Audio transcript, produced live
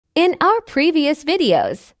In our previous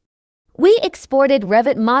videos, we exported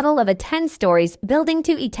Revit model of a 10 stories building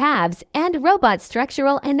to Etabs and robot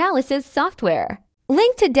structural analysis software.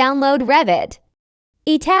 Link to download Revit,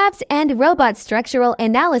 Etabs and robot structural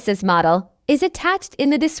analysis model is attached in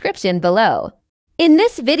the description below. In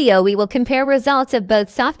this video, we will compare results of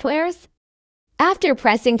both softwares. After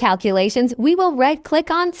pressing calculations, we will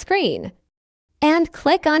right-click on Screen and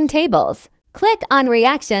click on Tables. Click on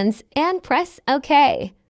Reactions and press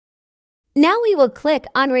OK. Now we will click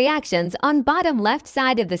on Reactions on bottom left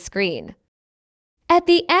side of the screen. At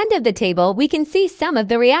the end of the table, we can see some of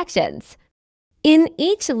the reactions in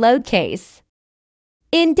each load case.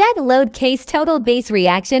 In dead load case, total base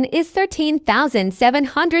reaction is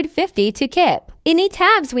 13,750 to kip. In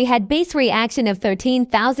Etabs, we had base reaction of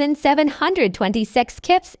 13,726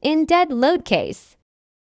 kips in dead load case.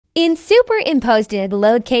 In superimposed dead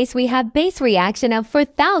load case, we have base reaction of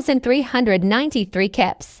 4,393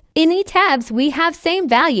 kips. In Etabs, we have same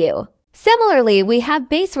value. Similarly, we have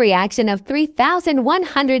base reaction of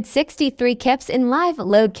 3,163 kips in live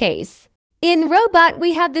load case. In robot,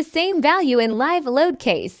 we have the same value in live load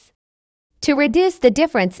case. To reduce the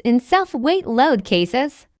difference in self-weight load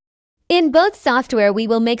cases, in both software we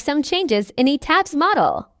will make some changes in Etabs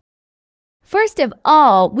model. First of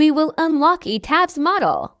all, we will unlock Etabs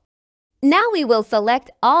model. Now we will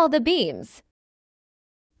select all the beams.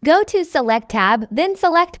 Go to Select tab, then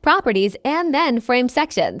select Properties and then Frame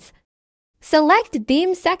Sections. Select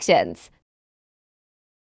Beam Sections.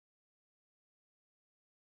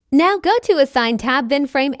 Now go to Assign tab, then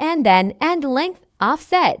Frame and then End Length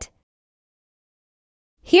Offset.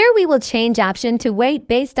 Here we will change option to weight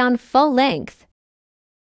based on full length.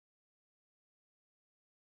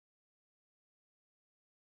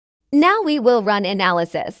 Now we will run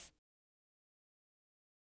analysis.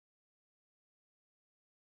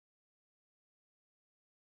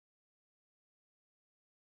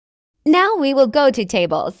 Now we will go to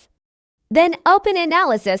Tables. Then open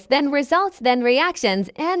Analysis, then Results, then Reactions,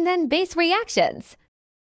 and then Base Reactions.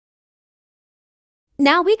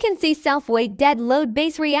 Now we can see self-weight dead load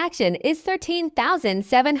base reaction is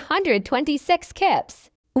 13,726 kips,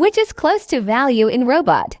 which is close to value in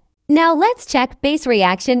robot. Now let's check base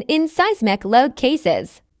reaction in seismic load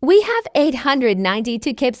cases. We have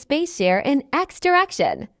 892 kips base shear in X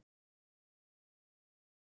direction.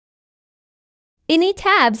 In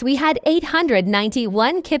Etabs, we had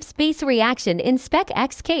 891 kips base reaction in spec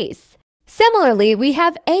X case. Similarly, we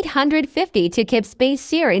have 852 kips base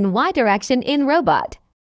shear in Y direction in robot.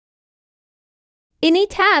 In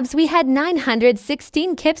Etabs, we had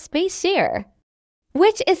 916 kips base shear,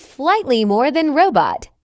 which is slightly more than robot.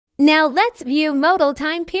 Now let's view modal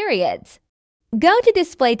time periods. Go to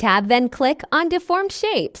Display tab, then click on Deformed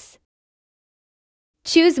Shapes.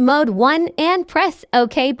 Choose Mode 1 and press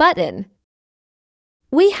OK button.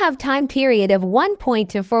 We have time period of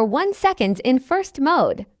 1.241 seconds in first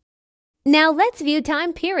mode. Now let's view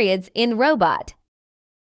time periods in robot.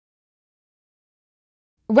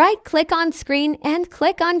 Right-click on Screen and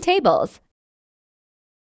click on Tables.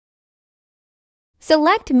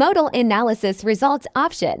 Select Modal Analysis Results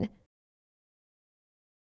option.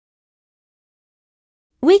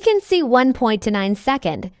 We can see 1.29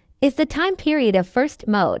 second is the time period of first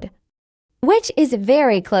mode, which is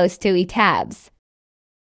very close to Etabs.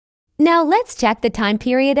 Now let's check the time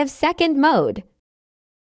period of second mode.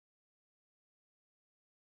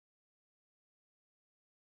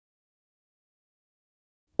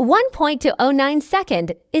 .209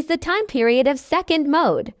 second is the time period of second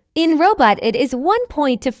mode. In robot, it is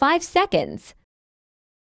 1.25 seconds.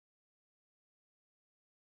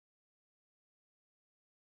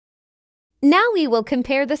 Now we will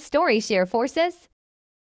compare the story shear forces.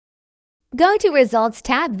 Go to Results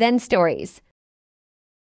tab, then Stories.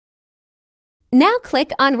 Now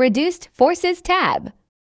click on Reduced Forces tab.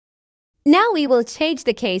 Now we will change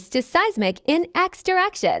the case to seismic in X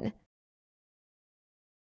direction.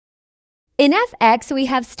 In FX, we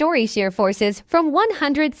have story shear forces from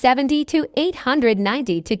 170 to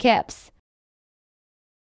 892 kips.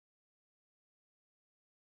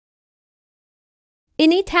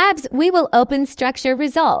 In Etabs, we will open Structure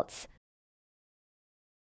Results.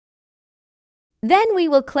 Then we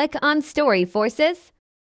will click on Story Forces.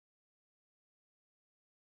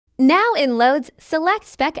 Now in Loads, select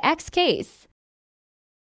Spec X case.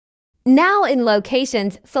 Now in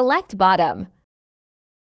Locations, select Bottom.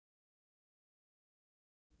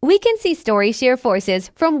 We can see story shear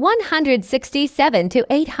forces from 167 to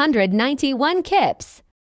 891 kips.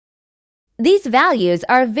 These values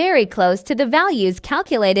are very close to the values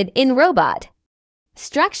calculated in robot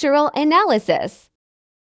structural analysis.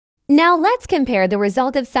 Now let's compare the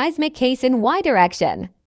result of seismic case in Y direction.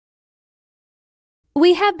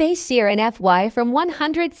 We have base shear in Fy from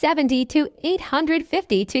 170 to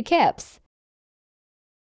 852 kips.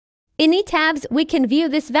 In Etabs, we can view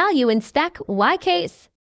this value in spec Y case.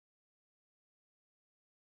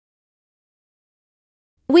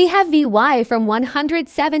 We have Vy from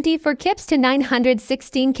 170 for kips to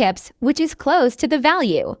 916 kips, which is close to the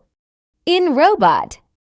value in robot.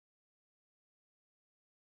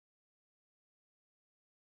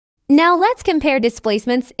 Now let's compare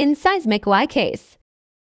displacements in seismic Y case.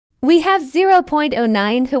 We have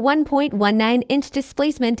 0.09 to 1.19 inch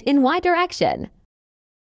displacement in Y direction.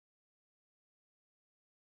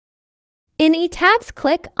 In Etabs,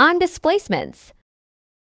 click on Displacements.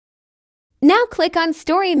 Now click on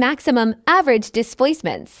Story Maximum Average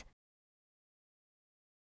Displacements.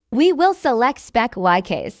 We will select Spec Y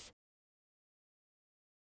case.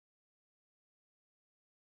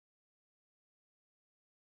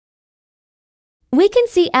 We can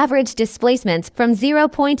see average displacements from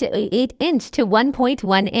 0.8 inch to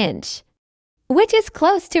 1.1 inch, which is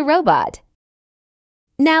close to robot.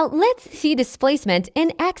 Now let's see displacement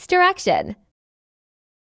in X direction.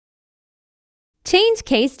 Change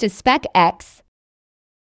case to Spec X.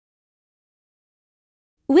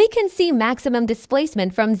 We can see maximum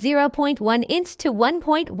displacement from 0.1 inch to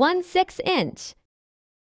 1.16 inch.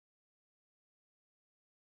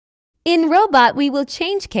 In robot, we will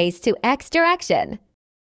change case to X direction.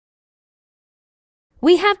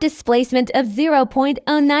 We have displacement of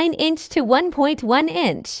 0.09 inch to 1.1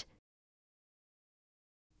 inch.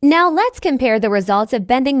 Now let's compare the results of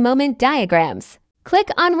bending moment diagrams. Click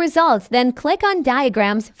on Results, then click on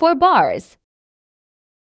Diagrams for bars.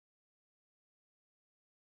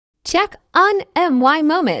 Check on MY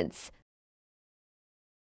moments.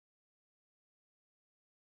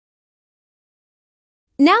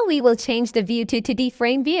 Now we will change the view to 2D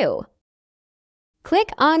frame view.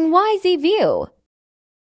 Click on YZ view.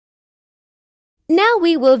 Now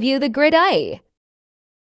we will view the grid eye.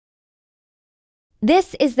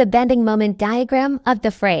 This is the bending moment diagram of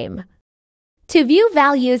the frame. To view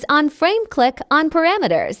values on frame, click on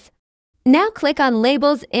Parameters. Now click on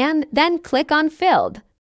Labels and then click on Filled.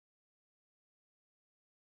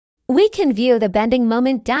 We can view the bending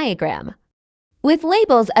moment diagram with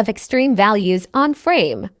labels of extreme values on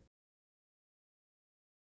frame.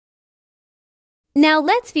 Now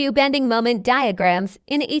let's view bending moment diagrams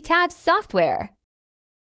in Etabs software.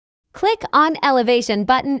 Click on Elevation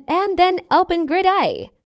button and then open Grid Eye.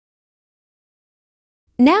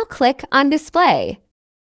 Now click on Display.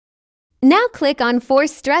 Now click on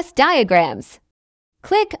Force Stress Diagrams.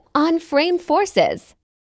 Click on Frame Forces.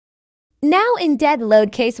 Now in Dead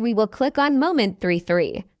Load case, we will click on Moment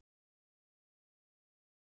 33.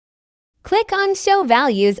 Click on Show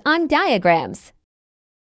Values on Diagrams.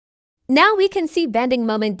 Now we can see bending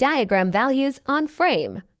moment diagram values on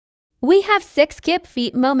frame. We have 6 kip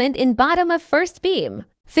feet moment in bottom of first beam,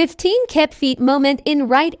 15 kip feet moment in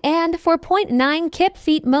right, and 4.9 kip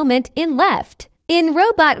feet moment in left. In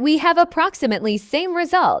robot, we have approximately same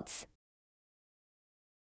results.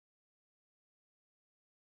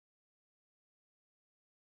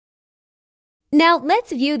 Now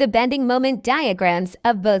let's view the bending moment diagrams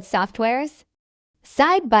of both softwares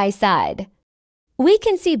side by side. We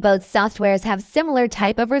can see both softwares have similar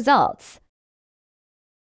type of results.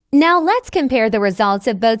 Now let's compare the results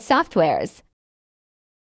of both softwares.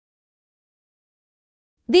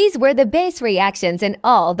 These were the base reactions in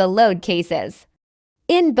all the load cases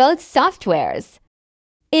in both softwares.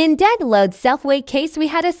 In dead load self-weight case, we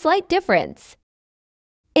had a slight difference.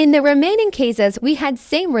 In the remaining cases, we had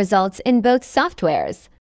same results in both softwares.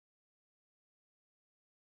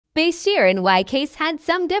 Base shear in Y case had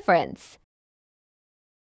some difference.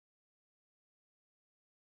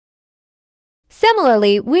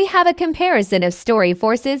 Similarly, we have a comparison of story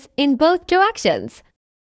forces in both directions.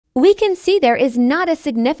 We can see there is not a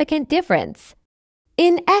significant difference.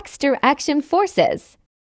 In X direction forces,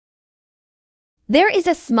 there is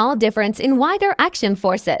a small difference in Y direction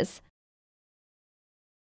forces.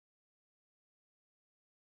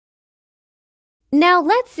 Now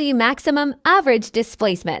let's see maximum average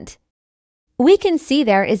displacement. We can see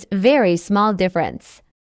there is very small difference.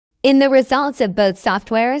 In the results of both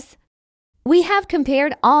softwares, we have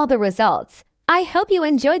compared all the results. I hope you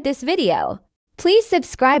enjoyed this video. Please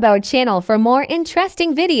subscribe our channel for more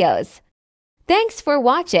interesting videos. Thanks for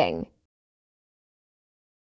watching.